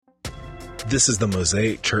This is the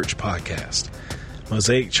Mosaic Church podcast.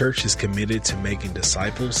 Mosaic Church is committed to making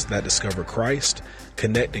disciples that discover Christ,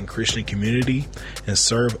 connect in Christian community, and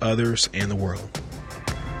serve others and the world.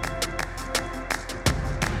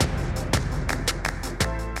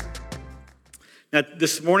 Now,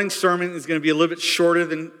 this morning's sermon is going to be a little bit shorter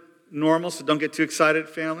than normal, so don't get too excited,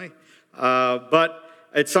 family. But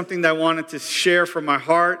it's something that I wanted to share from my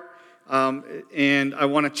heart, and I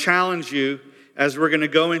want to challenge you as we're going to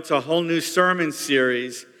go into a whole new sermon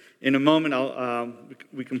series. In a moment,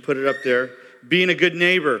 we can put it up there. Being a good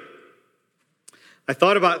neighbor. I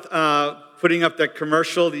thought about putting up that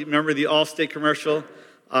commercial. Remember the Allstate commercial,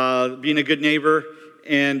 being a good neighbor,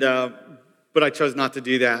 but I chose not to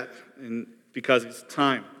do that, because it's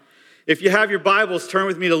time. If you have your Bibles, turn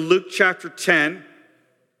with me to Luke chapter 10.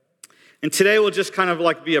 And today will just kind of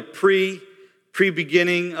like be a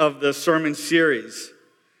pre-beginning of the sermon series.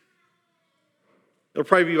 It'll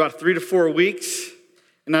probably be about 3 to 4 weeks.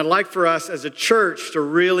 And I'd like for us as a church to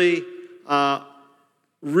really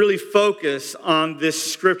focus on this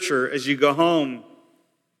scripture as you go home.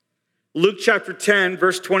 Luke chapter 10,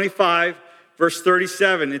 verse 25, verse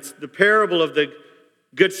 37. It's the parable of the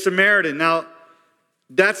Good Samaritan. Now,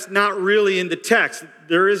 that's not really in the text.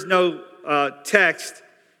 There is no text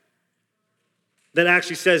that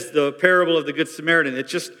actually says the parable of the Good Samaritan.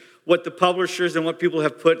 It's just what the publishers and what people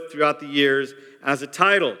have put throughout the years as a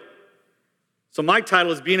title. So my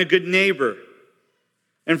title is Being a Good Neighbor.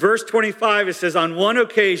 In verse 25, it says, on one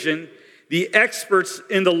occasion, the experts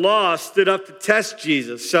in the law stood up to test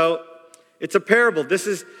Jesus. So it's a parable. This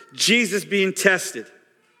is Jesus being tested.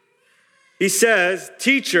 He says,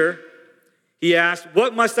 teacher, he asked,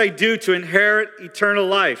 what must I do to inherit eternal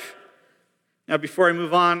life? Now, before I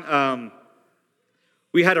move on,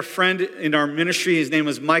 we had a friend in our ministry. His name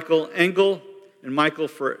was Michael Engel. And Michael,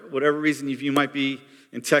 for whatever reason, if you might be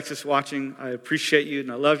in Texas watching, I appreciate you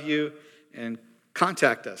and I love you. And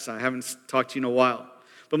contact us. I haven't talked to you in a while.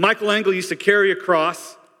 But Michael Engel used to carry a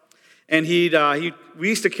cross. And we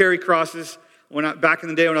used to carry crosses back in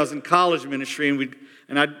the day when I was in college ministry.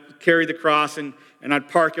 And I'd carry the cross and I'd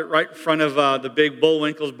park it right in front of the big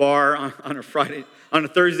Bullwinkle's bar on a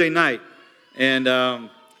Thursday night.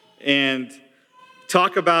 And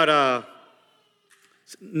talk about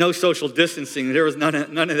no social distancing. There was none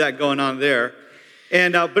of that going on there.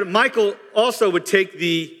 But Michael also would take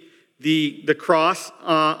the cross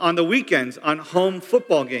on the weekends on home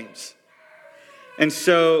football games. And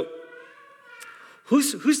so,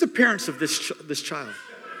 who's the parents of this child?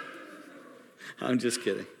 I'm just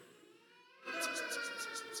kidding.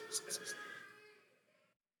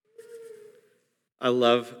 I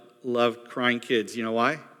love crying kids. You know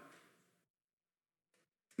why?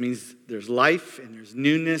 It means there's life and there's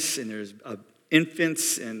newness and there's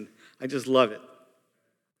infants, and I just love it.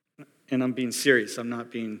 And I'm being serious. I'm not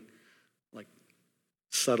being like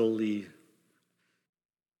subtly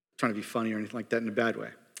trying to be funny or anything like that in a bad way.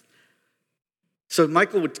 So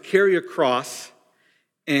Michael would carry a cross,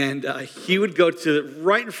 and he would go to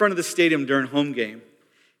right in front of the stadium during home game,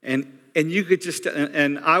 and you could just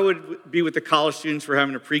and I would be with the college students for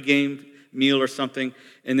having a pregame meal or something,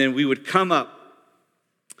 and then we would come up.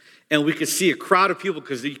 And we could see a crowd of people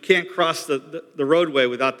because you can't cross the roadway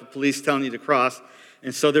without the police telling you to cross.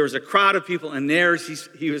 And so there was a crowd of people, and there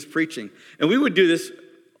he was preaching. And we would do this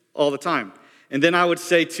all the time. And then I would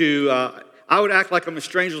say I would act like I'm a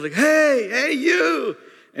stranger, like, hey, you.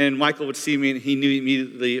 And Michael would see me, and he knew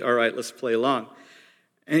immediately, all right, let's play along.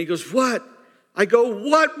 And he goes, what? I go,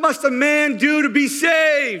 what must a man do to be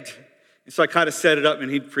saved? And so I kind of set it up, and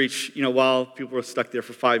he'd preach, while people were stuck there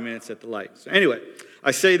for 5 minutes at the light. So anyway, I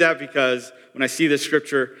say that because when I see this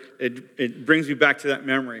scripture, it brings me back to that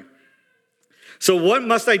memory. So what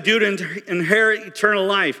must I do to inherit eternal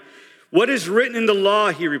life? What is written in the law,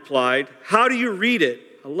 he replied. How do you read it?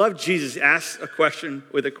 I love Jesus asks a question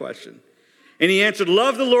with a question. And he answered,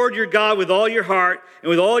 love the Lord your God with all your heart and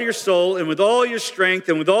with all your soul and with all your strength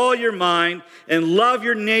and with all your mind, and love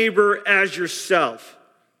your neighbor as yourself.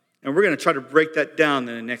 And we're going to try to break that down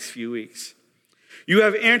in the next few weeks. You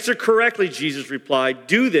have answered correctly, Jesus replied.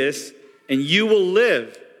 Do this, and you will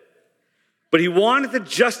live. But he wanted to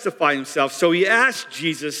justify himself, so he asked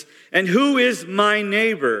Jesus, and who is my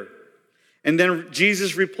neighbor? And then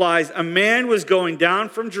Jesus replies, a man was going down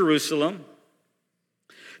from Jerusalem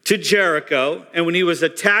to Jericho, and when he was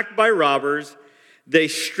attacked by robbers, they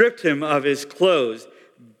stripped him of his clothes,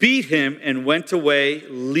 beat him, and went away,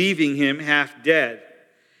 leaving him half dead.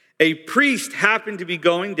 A priest happened to be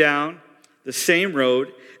going down the same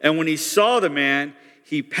road, and when he saw the man,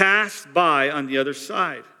 he passed by on the other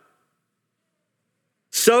side.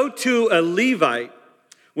 So too a Levite,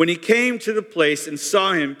 When he came to the place and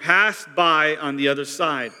saw him, passed by on the other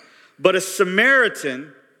side. But a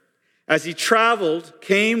Samaritan, as he traveled,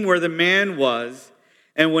 came where the man was,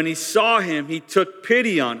 and when he saw him, he took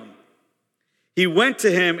pity on him. He went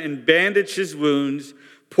to him and bandaged his wounds,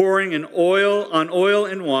 pouring on oil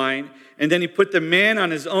and wine, and then he put the man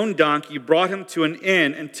on his own donkey, brought him to an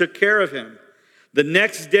inn, and took care of him. The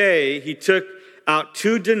next day, he took out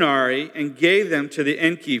 2 denarii and gave them to the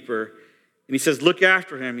innkeeper. And he says, "Look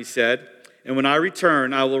after him," he said, "and when I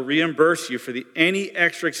return, I will reimburse you for any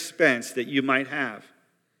extra expense that you might have."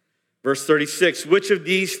 Verse 36, "Which of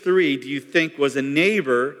these 3 do you think was a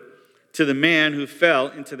neighbor to the man who fell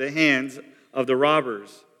into the hands of the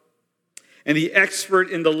robbers?" And the expert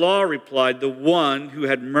in the law replied, "The one who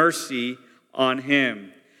had mercy on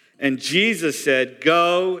him." And Jesus said,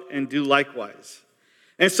 "Go and do likewise."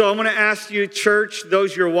 And so I'm going to ask you, church,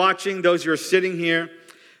 those you're watching, those you're sitting here,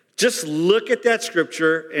 just look at that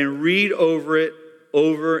scripture and read over it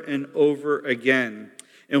over and over again.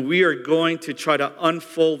 And we are going to try to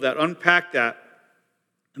unfold that, unpack that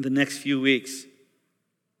in the next few weeks.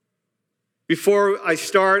 Before I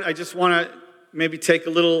start, I just want to maybe take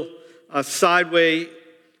a little sideway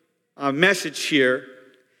message here,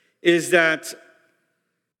 is that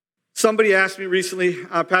somebody asked me recently,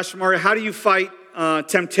 Pastor Mario, how do you fight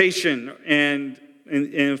temptation? And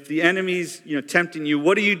if the enemy's tempting you,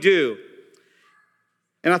 what do you do?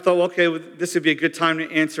 And I thought, well, okay, this would be a good time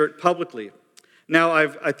to answer it publicly. Now,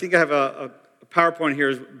 I think I have a PowerPoint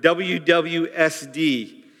here,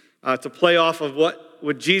 WWSD, to play off of what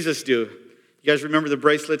would Jesus do. You guys remember the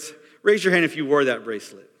bracelets? Raise your hand if you wore that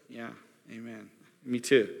bracelet. Yeah, amen. Me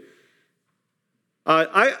too.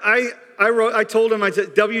 I told him, I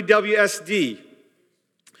said, WWSD.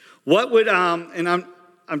 What would, and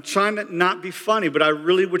I'm trying to not be funny, but I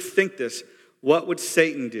really would think this. What would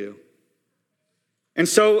Satan do? And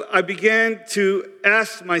so I began to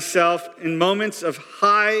ask myself in moments of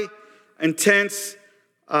high, intense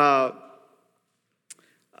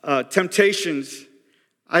temptations,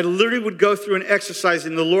 I literally would go through an exercise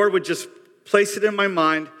and the Lord would just place it in my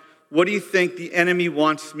mind. What do you think the enemy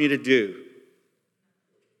wants me to do?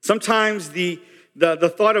 Sometimes the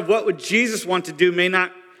thought of what would Jesus want to do may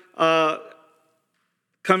not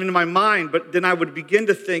come into my mind, but then I would begin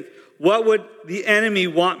to think, what would the enemy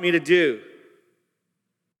want me to do?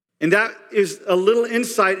 And that is a little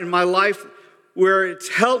insight in my life where it's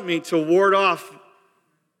helped me to ward off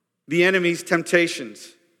the enemy's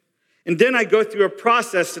temptations. And then I go through a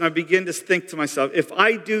process and I begin to think to myself, if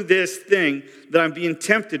I do this thing that I'm being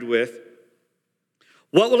tempted with,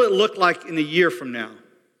 what will it look like in a year from now?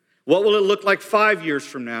 What will it look like 5 years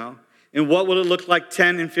from now? And what will it look like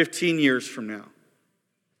 10 and 15 years from now?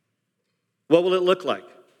 What will it look like?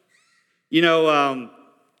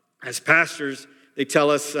 As pastors, they tell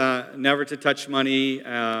us never to touch money,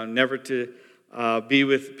 never to be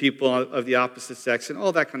with people of the opposite sex, and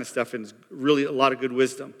all that kind of stuff, and it's really a lot of good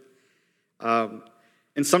wisdom. And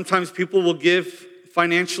sometimes people will give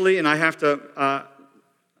financially, and I have to,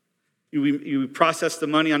 you process the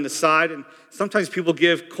money on the side, and sometimes people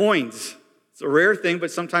give coins. It's a rare thing,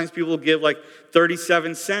 but sometimes people will give like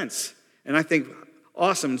 37 cents. And I think,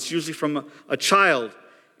 awesome, it's usually from a child.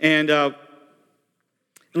 And let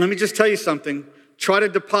me just tell you something. Try to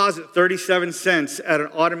deposit 37 cents at an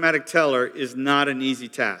automatic teller is not an easy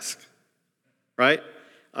task, right?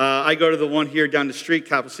 I go to the one here down the street,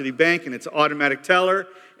 Capital City Bank, and it's an automatic teller,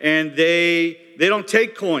 and they don't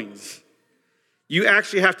take coins. You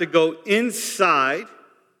actually have to go inside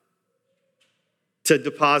to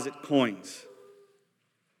deposit coins.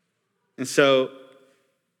 And so,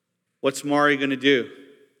 what's Mari going to do?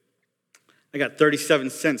 I got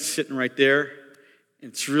 37 cents sitting right there.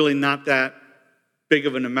 It's really not that big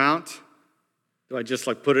of an amount. Do I just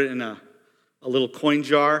put it in a little coin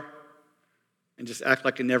jar and just act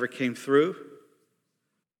like it never came through?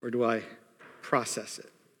 Or do I process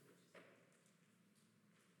it?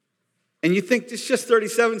 And you think it's just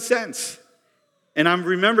 37 cents. And I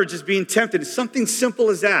remember just being tempted. It's something simple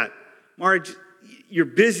as that. Mari, you're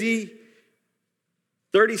busy.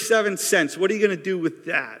 37 cents. What are you going to do with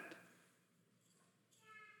that?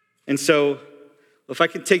 And so, if I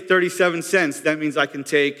can take 37 cents, that means I can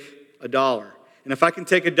take $1. And if I can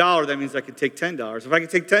take $1, that means I can take $10. If I can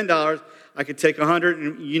take $10, I can take 100,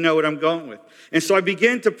 and you know what I'm going with. And so I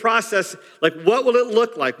begin to process, what will it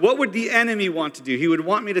look like? What would the enemy want to do? He would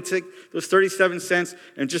want me to take those 37 cents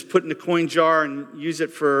and just put in a coin jar and use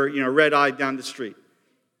it for, red eye down the street.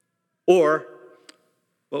 Or,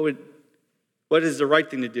 what is the right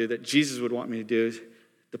thing to do that Jesus would want me to do is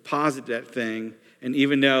deposit that thing, and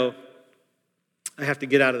even though I have to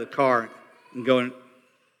get out of the car and go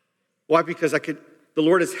Why? Because the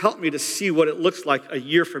Lord has helped me to see what it looks like a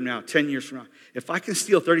year from now, 10 years from now. If I can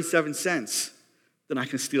steal 37 cents, then I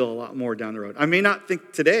can steal a lot more down the road. I may not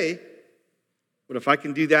think today, but if I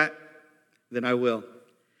can do that, then I will.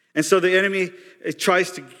 And so the enemy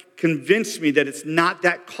tries to convince me that it's not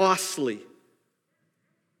that costly.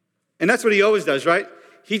 And that's what he always does, right?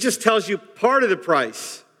 He just tells you part of the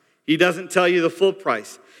price. He doesn't tell you the full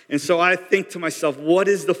price. And so I think to myself, what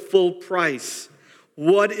is the full price?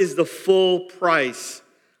 What is the full price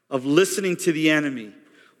of listening to the enemy?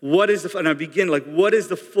 And I begin what is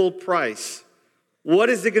the full price? What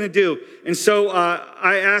is it going to do? And so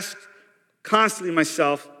I asked constantly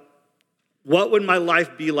myself, what would my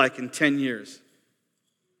life be like in 10 years?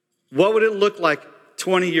 What would it look like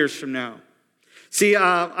 20 years from now? See,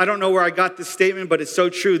 I don't know where I got this statement, but it's so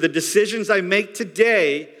true. The decisions I make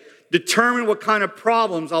today determine what kind of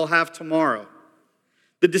problems I'll have tomorrow.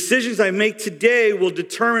 The decisions I make today will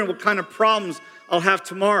determine what kind of problems I'll have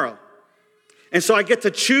tomorrow. And so I get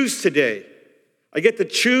to choose today. I get to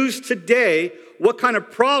choose today what kind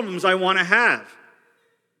of problems I want to have.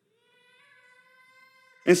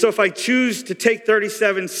 And so if I choose to take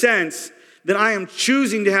 37 cents, then I am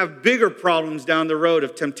choosing to have bigger problems down the road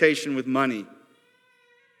of temptation with money.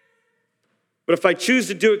 But if I choose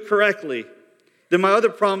to do it correctly, then my other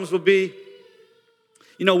problems will be,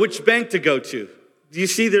 which bank to go to. Do you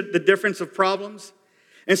see the difference of problems?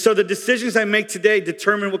 And so the decisions I make today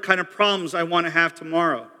determine what kind of problems I want to have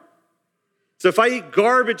tomorrow. So if I eat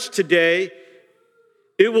garbage today,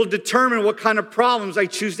 it will determine what kind of problems I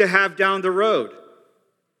choose to have down the road.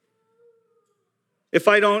 If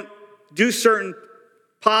I don't do certain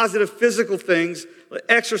positive physical things, like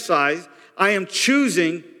exercise, I am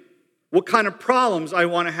choosing what kind of problems I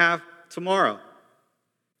want to have tomorrow.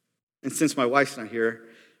 And since my wife's not here,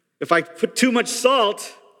 if I put too much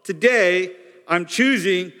salt today, I'm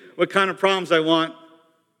choosing what kind of problems I want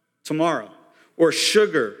tomorrow. Or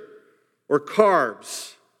sugar, or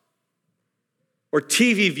carbs, or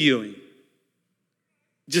TV viewing.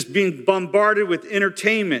 Just being bombarded with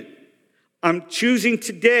entertainment. I'm choosing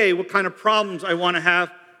today what kind of problems I want to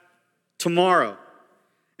have tomorrow.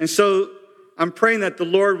 And so I'm praying that the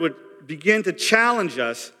Lord would begin to challenge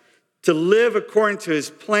us to live according to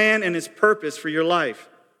his plan and his purpose for your life.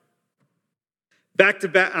 Back to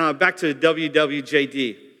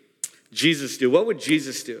WWJD. Jesus do. What would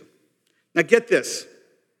Jesus do? Now get this.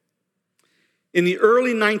 In the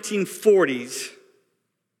early 1940s,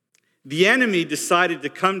 the enemy decided to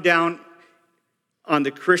come down on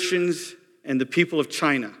the Christians and the people of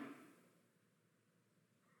China.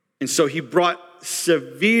 And so he brought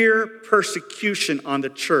severe persecution on the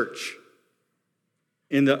church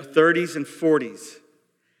in the 30s and 40s.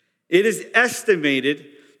 It is estimated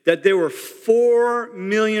that there were 4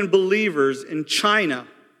 million believers in China.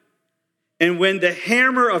 And when the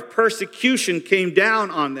hammer of persecution came down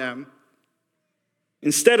on them,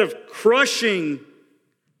 instead of crushing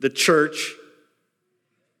the church,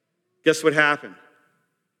 guess what happened?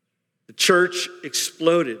 The church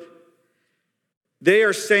exploded. They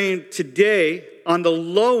are saying today, on the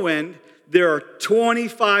low end, there are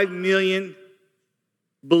 25 million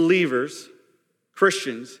believers,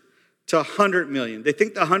 Christians, to 100 million. They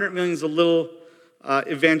think the 100 million is a little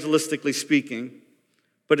evangelistically speaking,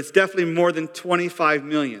 but it's definitely more than 25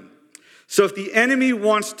 million. So if the enemy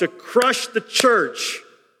wants to crush the church,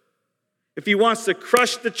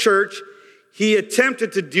 he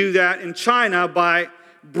attempted to do that in China by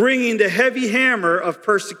bringing the heavy hammer of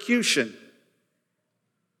persecution.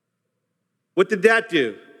 What did that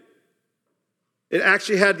do? It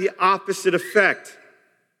actually had the opposite effect.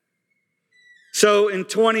 So in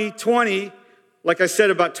 2020, like I said,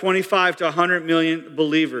 about 25 to 100 million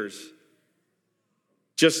believers.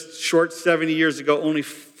 Just short 70 years ago, only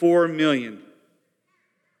 4 million.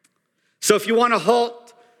 So if you want to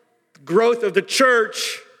halt growth of the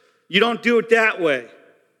church, you don't do it that way.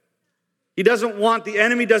 The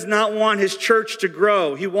enemy does not want his church to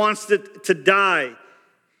grow. He wants it to die.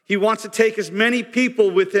 He wants to take as many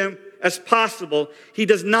people with him as possible. He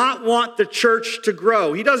does not want the church to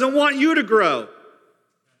grow. He doesn't want you to grow.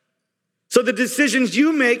 So the decisions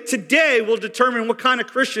you make today will determine what kind of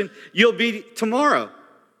Christian you'll be tomorrow.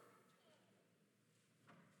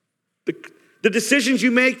 The decisions you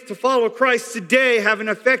make to follow Christ today have an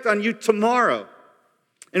effect on you tomorrow,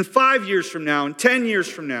 and 5 years from now, and 10 years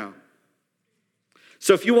from now.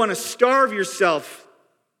 So if you want to starve yourself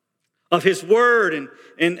of his word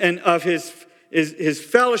and of his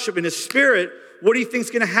fellowship and his spirit, what do you think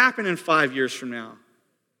is going to happen in 5 years from now?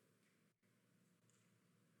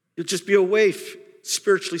 You'll just be a waif,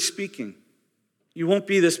 spiritually speaking. You won't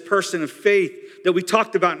be this person of faith that we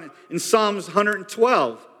talked about in Psalms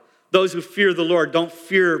 112. Those who fear the Lord don't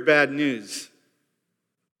fear bad news.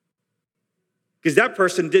 Because that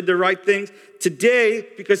person did the right things today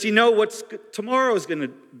because he knows what tomorrow is going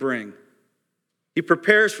to bring. He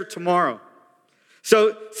prepares for tomorrow.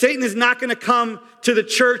 So Satan is not going to come to the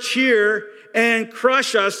church here and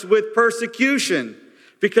crush us with persecution,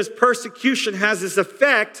 because persecution has this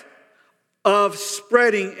effect of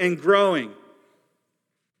spreading and growing.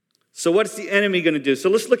 So what's the enemy going to do? So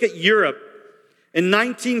let's look at Europe. In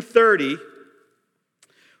 1930,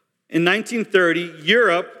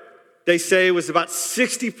 Europe, they say, was about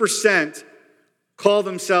 60% call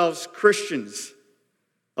themselves Christians.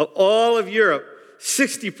 Of all of Europe,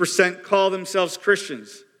 60% call themselves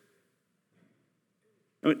Christians.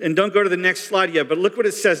 And don't go to the next slide yet, but look what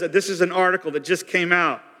it says. This is an article that just came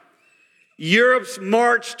out. Europe's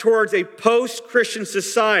march towards a post-Christian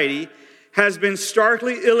society has been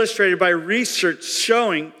starkly illustrated by research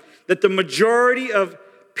showing that the majority of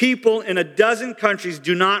people in a dozen countries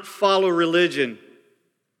do not follow religion.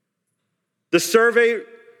 The survey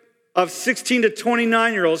of 16 to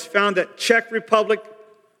 29-year-olds found that Czech Republic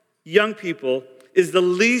young people is the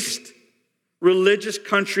least religious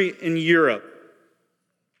country in Europe.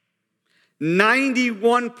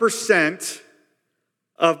 91%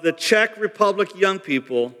 of the Czech Republic young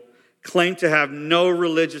people claim to have no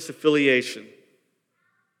religious affiliation.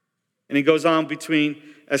 And it goes on between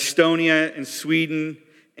Estonia and Sweden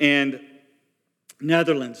and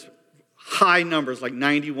Netherlands. High numbers, like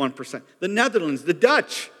 91%. The Netherlands, the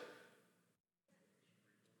Dutch.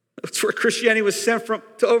 That's where Christianity was sent from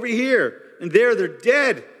to over here. And they're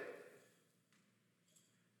dead.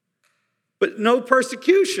 But no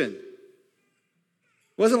persecution.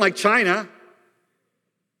 It wasn't like China.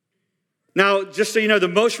 Now, just so you know, the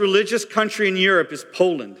most religious country in Europe is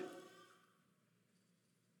Poland.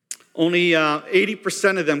 Only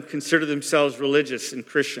 80% of them consider themselves religious and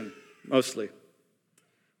Christian, mostly.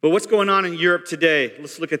 But what's going on in Europe today?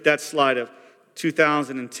 Let's look at that slide of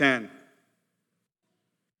 2010.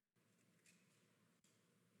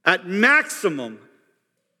 At maximum,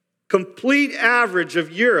 complete average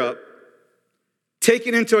of Europe,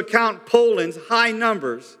 taking into account Poland's high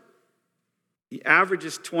numbers, the average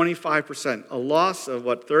is 25%. A loss of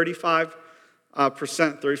 35%,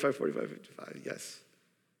 35, 45, 55, yes.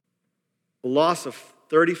 A loss of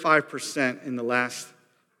 35% in the last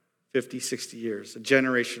 50, 60 years, a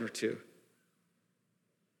generation or two.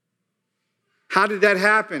 How did that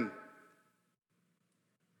happen?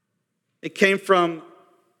 It came from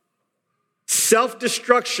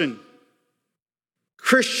self-destruction,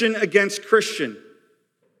 Christian against Christian.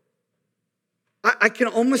 I can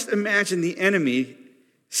almost imagine the enemy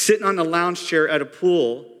sitting on a lounge chair at a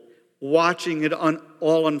pool, watching it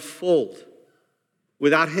all unfold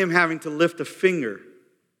without him having to lift a finger.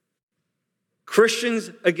 Christians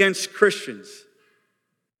against Christians.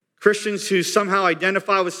 Christians who somehow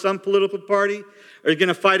identify with some political party are going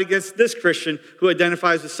to fight against this Christian who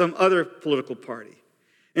identifies with some other political party.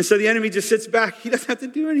 And so the enemy just sits back. He doesn't have to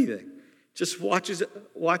do anything. Just watches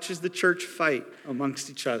the church fight amongst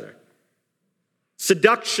each other.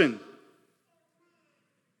 Seduction.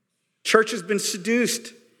 Church has been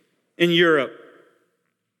seduced in Europe.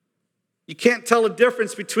 You can't tell a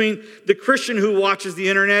difference between the Christian who watches the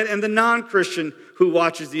internet and the non-Christian who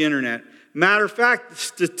watches the internet. Matter of fact,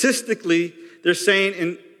 statistically, they're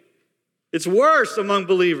saying it's worse among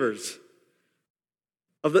believers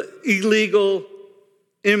of the illegal,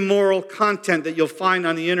 immoral content that you'll find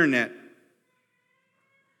on the internet.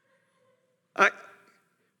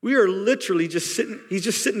 We are literally just sitting, he's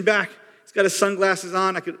just sitting back. He's got his sunglasses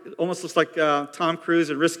on. It almost looks like Tom Cruise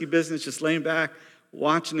in Risky Business, just laying back,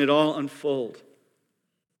 watching it all unfold.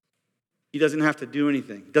 He doesn't have to do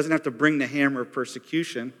anything. He doesn't have to bring the hammer of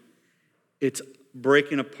persecution. It's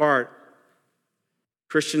breaking apart.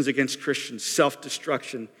 Christians against Christians,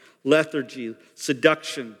 self-destruction, lethargy,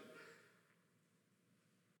 seduction.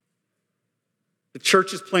 The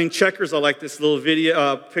church is playing checkers. I like this little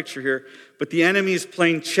video picture here. But the enemy is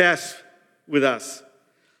playing chess with us.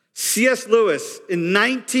 C.S. Lewis in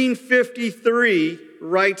 1953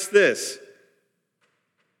 writes this.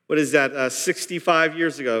 What is that? 65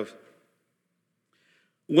 years ago.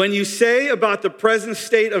 When you say about the present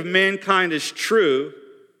state of mankind is true,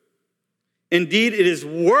 indeed it is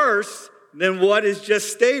worse than what is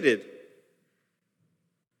just stated.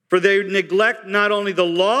 For they neglect not only the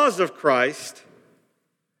laws of Christ,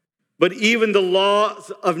 but even the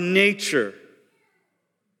laws of nature.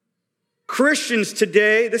 Christians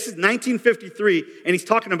today, this is 1953, and he's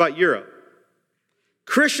talking about Europe.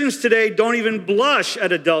 Christians today don't even blush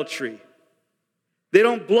at adultery. They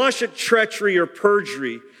don't blush at treachery or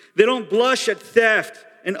perjury. They don't blush at theft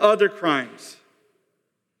and other crimes,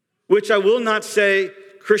 which I will not say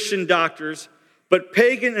Christian doctors, but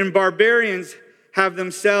pagan and barbarians have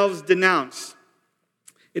themselves denounced.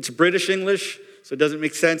 It's British English, so it doesn't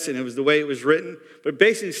make sense, and it was the way it was written. But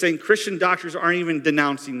basically saying Christian doctors aren't even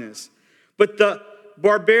denouncing this. But the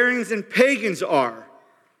barbarians and pagans are.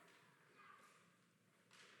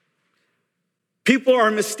 People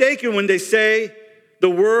are mistaken when they say the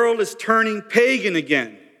world is turning pagan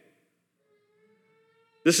again.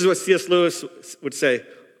 This is what C.S. Lewis would say.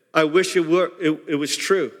 I wish it was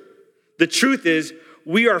true. The truth is,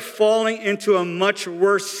 we are falling into a much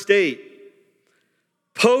worse state.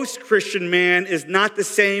 Post-Christian man is not the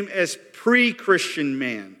same as pre-Christian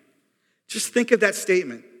man. Just think of that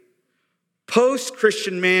statement.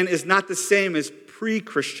 Post-Christian man is not the same as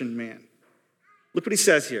pre-Christian man. Look what he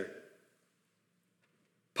says here.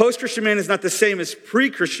 Post-Christian man is not the same as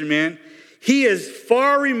pre-Christian man. He is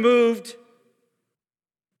far removed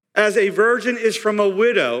as a virgin is from a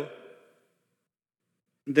widow.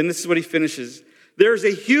 And then this is what he finishes. There's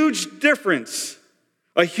a huge difference,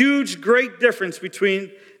 a huge, great difference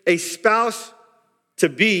between a spouse to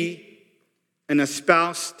be and a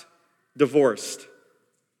spouse divorced.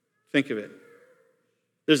 Think of it.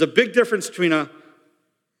 There's a big difference between a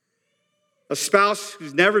spouse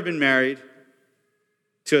who's never been married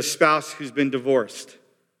to a spouse who's been divorced.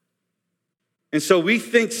 And so we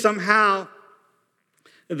think somehow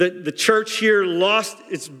that the church here lost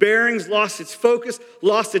its bearings, lost its focus,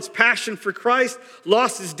 lost its passion for Christ,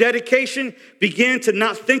 lost its dedication, began to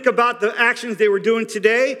not think about the actions they were doing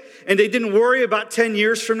today, and they didn't worry about 10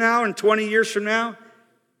 years from now and 20 years from now.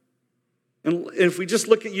 And if we just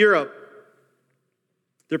look at Europe,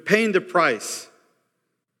 they're paying the price.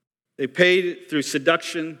 They paid it through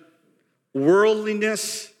seduction,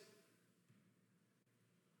 worldliness,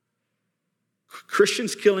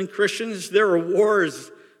 Christians killing Christians. There are wars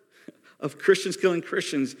of Christians killing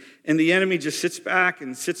Christians, and the enemy just sits back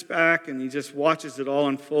and he just watches it all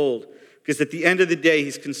unfold, because at the end of the day,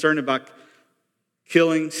 he's concerned about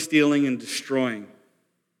killing, stealing, and destroying.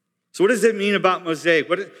 So what does it mean about Mosaic?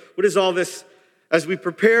 What is all this? As we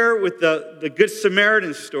prepare with the Good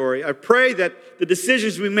Samaritan story, I pray that the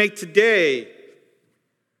decisions we make today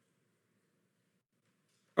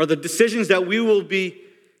are the decisions that we will be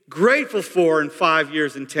grateful for in 5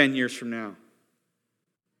 years and 10 years from now.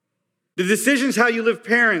 The decisions how you live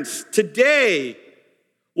parents today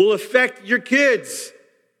will affect your kids.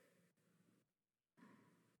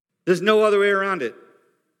 There's no other way around it.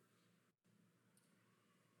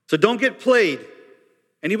 So don't get played.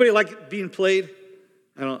 Anybody like being played?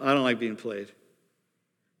 I don't like being played.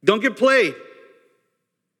 Don't get played.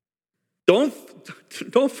 Don't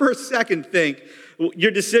for a second think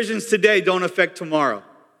your decisions today don't affect tomorrow.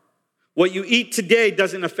 What you eat today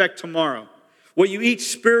doesn't affect tomorrow. What you eat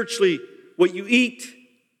spiritually, what you eat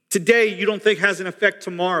today, you don't think has an effect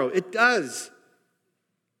tomorrow. It does.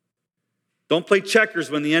 Don't play checkers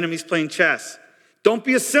when the enemy's playing chess. Don't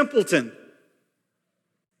be a simpleton.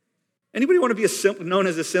 Anybody want to be known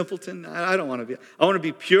as a simpleton? I don't want to be. I want to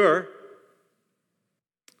be pure.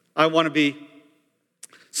 I want to be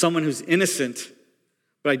someone who's innocent,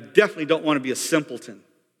 but I definitely don't want to be a simpleton.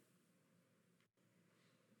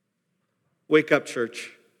 Wake up,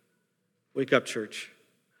 church. Wake up, church.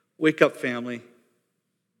 Wake up, family.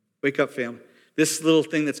 Wake up, family. This little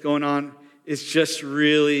thing that's going on is just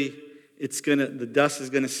really, the dust is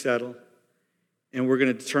going to settle, and we're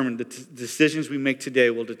going to determine, the decisions we make today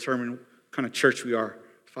will determine what kind of church we are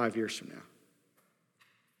 5 years from now.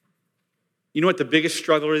 You know what the biggest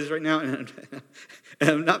struggle is right now? And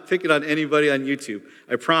I'm not picking on anybody on YouTube.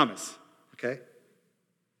 I promise, okay?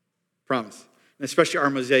 Promise. And especially our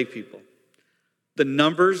Mosaic people. The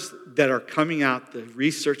numbers that are coming out, the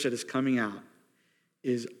research that is coming out,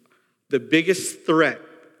 is the biggest threat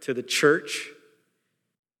to the church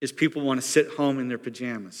is people want to sit home in their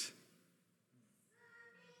pajamas.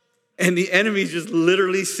 And the enemy's just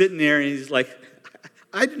literally sitting there and he's like,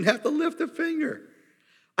 I didn't have to lift a finger.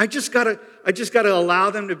 I just gotta allow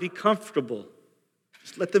them to be comfortable.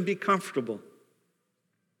 Just let them be comfortable.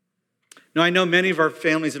 Now, I know many of our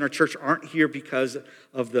families in our church aren't here because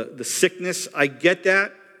of the sickness. I get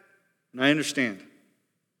that, and I understand.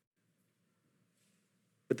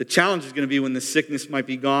 But the challenge is going to be when the sickness might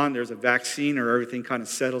be gone, there's a vaccine, or everything kind of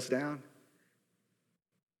settles down.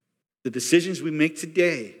 The decisions we make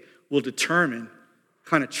today will determine what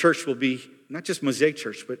kind of church will be, not just Mosaic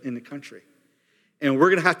Church, but in the country. And we're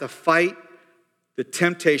going to have to fight the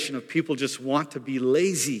temptation of people just want to be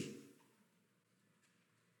lazy.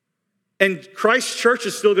 And Christ's church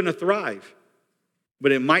is still going to thrive.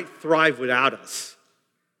 but it might thrive without us.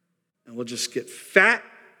 And we'll just get fat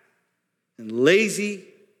and lazy,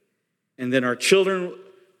 and then our children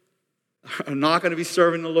are not going to be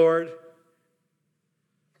serving the Lord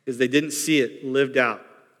because they didn't see it lived out,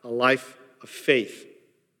 a life of faith.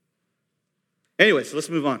 Anyway, so let's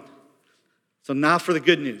move on. So now for the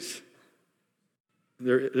good news.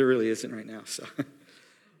 There really isn't right now. So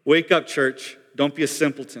wake up, church. Don't be a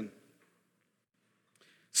simpleton.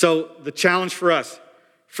 So the challenge for us,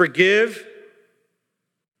 forgive.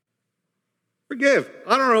 Forgive.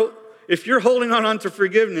 I don't know if you're holding on to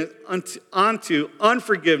forgiveness, onto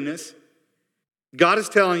unforgiveness. God is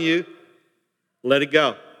telling you, let it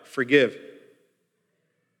go. Forgive.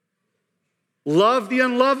 Love the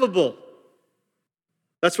unlovable.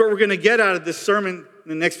 That's what we're going to get out of this sermon in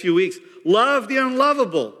the next few weeks. Love the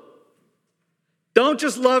unlovable. Don't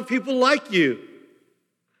just love people like you.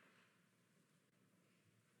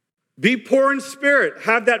 Be poor in spirit.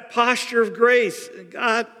 Have that posture of grace.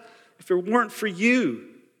 God, if it weren't for you.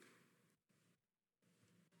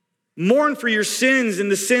 Mourn for your sins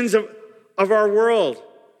and the sins of our world.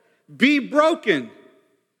 Be broken.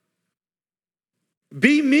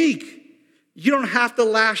 Be meek. You don't have to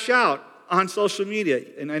lash out on social media,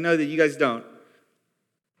 and I know that you guys don't.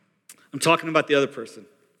 I'm talking about the other person.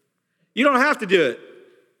 You don't have to do it.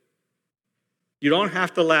 You don't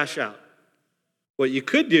have to lash out. What you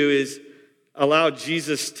could do is allow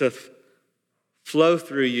Jesus to flow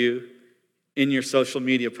through you in your social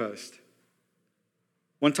media post.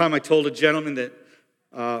 One time I told a gentleman that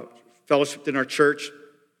fellowshipped in our church,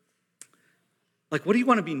 like, what do you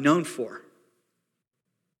want to be known for?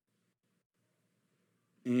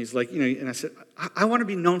 And he's like, and I said, I want to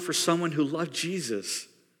be known for someone who loved Jesus,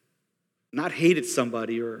 not hated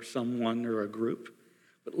somebody or someone or a group,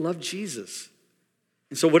 but loved Jesus.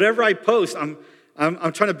 And so whatever I post, I'm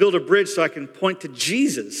trying to build a bridge so I can point to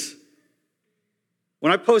Jesus.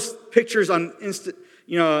 When I post pictures on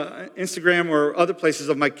Instagram or other places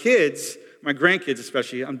of my kids, my grandkids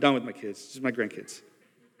especially, I'm done with my kids, just my grandkids.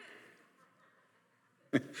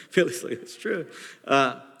 Philly's like, it's true.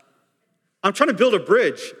 I'm trying to build a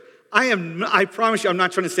bridge. I promise you, I'm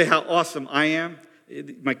not trying to say how awesome I am.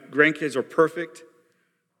 My grandkids are perfect.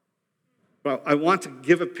 But I want to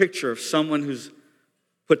give a picture of someone who's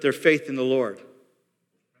put their faith in the Lord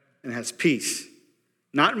and has peace.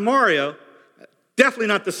 Not Mario, definitely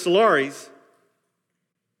not the Solaris.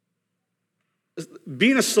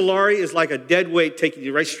 Being a Solari is like a dead weight taking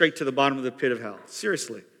you right straight to the bottom of the pit of hell.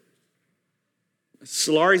 Seriously.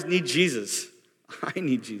 Solaris need Jesus. I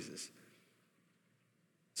need Jesus.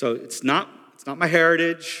 So it's not my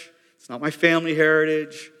heritage. It's not my family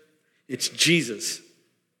heritage. It's Jesus.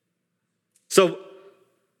 So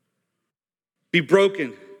be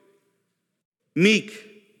broken. Meek.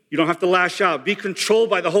 You don't have to lash out. Be controlled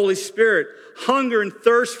by the Holy Spirit. Hunger and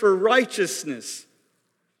thirst for righteousness.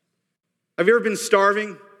 Have you ever been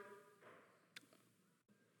starving?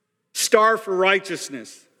 Starve for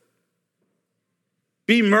righteousness.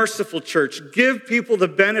 Be merciful, church. Give people the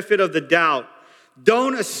benefit of the doubt.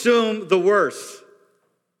 Don't assume the worst.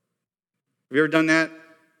 Have you ever done that?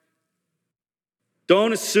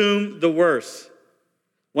 Don't assume the worst.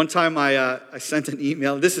 One time I sent an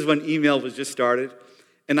email. This is when email was just started.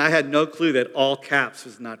 And I had no clue that all caps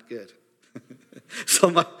was not good. So,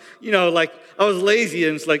 I was lazy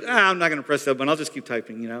and it's like, I'm not going to press that button. I'll just keep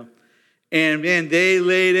typing, And man, they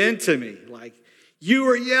laid into me. Like, you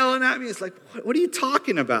were yelling at me. It's like, what are you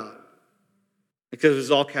talking about? Because it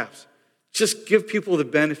was all caps. Just give people the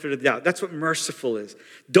benefit of the doubt. That's what merciful is.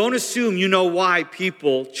 Don't assume you know why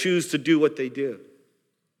people choose to do what they do.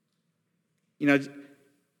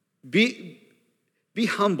 Be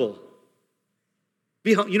humble.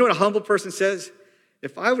 You know what a humble person says?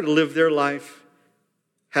 If I would have lived their life,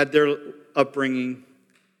 had their upbringing,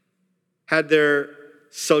 had their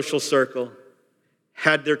social circle,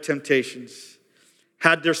 had their temptations,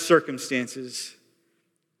 had their circumstances,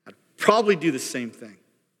 I'd probably do the same thing.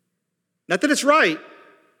 Not that it's right,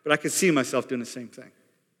 but I could see myself doing the same thing.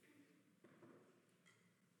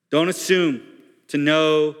 Don't assume to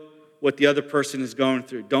know what the other person is going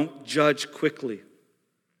through. Don't judge quickly.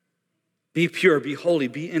 Be pure, be holy,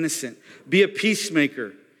 be innocent. Be a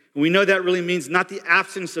peacemaker. And we know that really means not the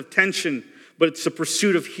absence of tension, but it's the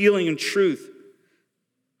pursuit of healing and truth.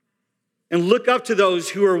 And look up to those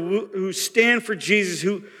who stand for Jesus,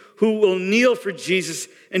 who will kneel for Jesus,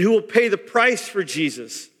 and who will pay the price for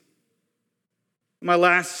Jesus. My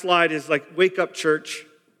last slide is like, wake up, church.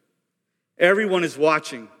 Everyone is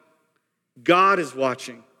watching. God is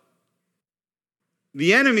watching.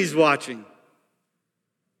 The enemy's watching.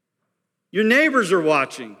 Your neighbors are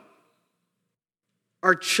watching.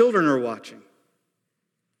 Our children are watching.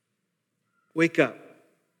 Wake up.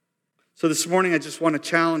 So this morning, I just want to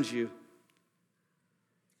challenge you.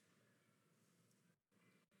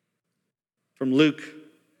 From Luke,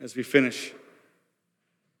 as we finish.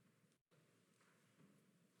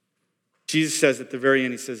 Jesus says at the very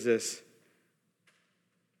end, he says this,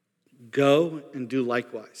 go and do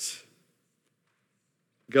likewise.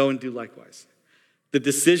 Go and do likewise. The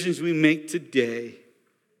decisions we make today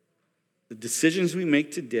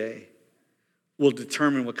will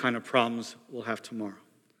determine what kind of problems we'll have tomorrow.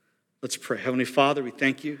 Let's pray. Heavenly Father, we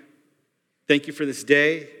thank you. Thank you for this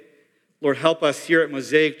day. Lord, help us here at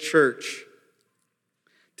Mosaic Church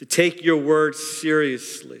to take your word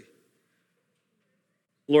seriously.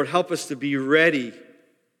 Lord, help us to be ready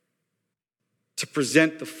to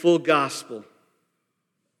present the full gospel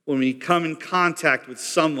when we come in contact with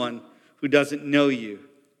someone who doesn't know you.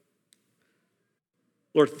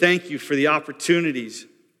 Lord, thank you for the opportunities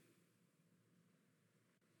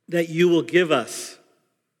that you will give us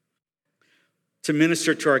to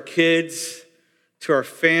minister to our kids, to our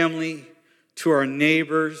family, to our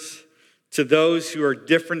neighbors, to those who are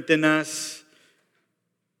different than us.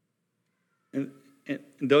 And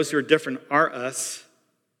those who are different are us.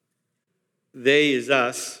 They is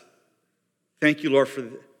us. Thank you, Lord, for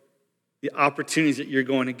the opportunities that you're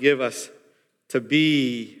going to give us to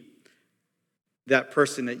be that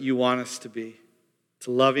person that you want us to be,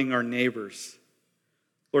 to loving our neighbors.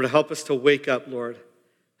 Lord, help us to wake up, Lord.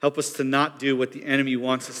 Help us to not do what the enemy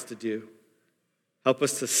wants us to do. Help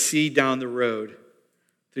us to see down the road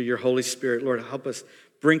through your Holy Spirit. Lord, help us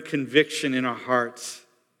bring conviction in our hearts,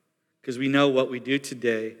 because we know what we do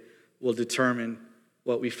today will determine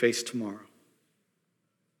what we face tomorrow.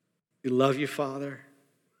 We love you, Father,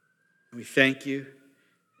 and we thank you,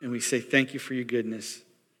 and we say thank you for your goodness.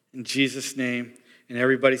 In Jesus' name, and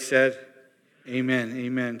everybody said, amen,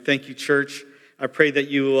 amen. Thank you, church. I pray that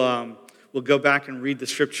you will go back and read the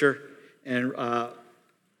scripture and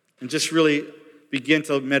just really begin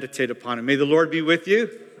to meditate upon it. May the Lord be with you.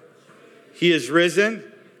 He is risen.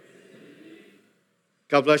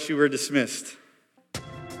 God bless you. We're dismissed.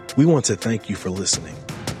 We want to thank you for listening.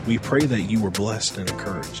 We pray that you were blessed and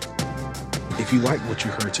encouraged. If you like what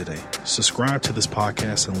you heard today, subscribe to this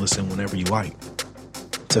podcast and listen whenever you like.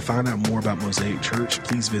 To find out more about Mosaic Church,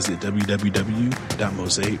 please visit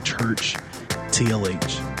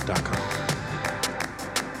www.mosaicchurchtlh.com.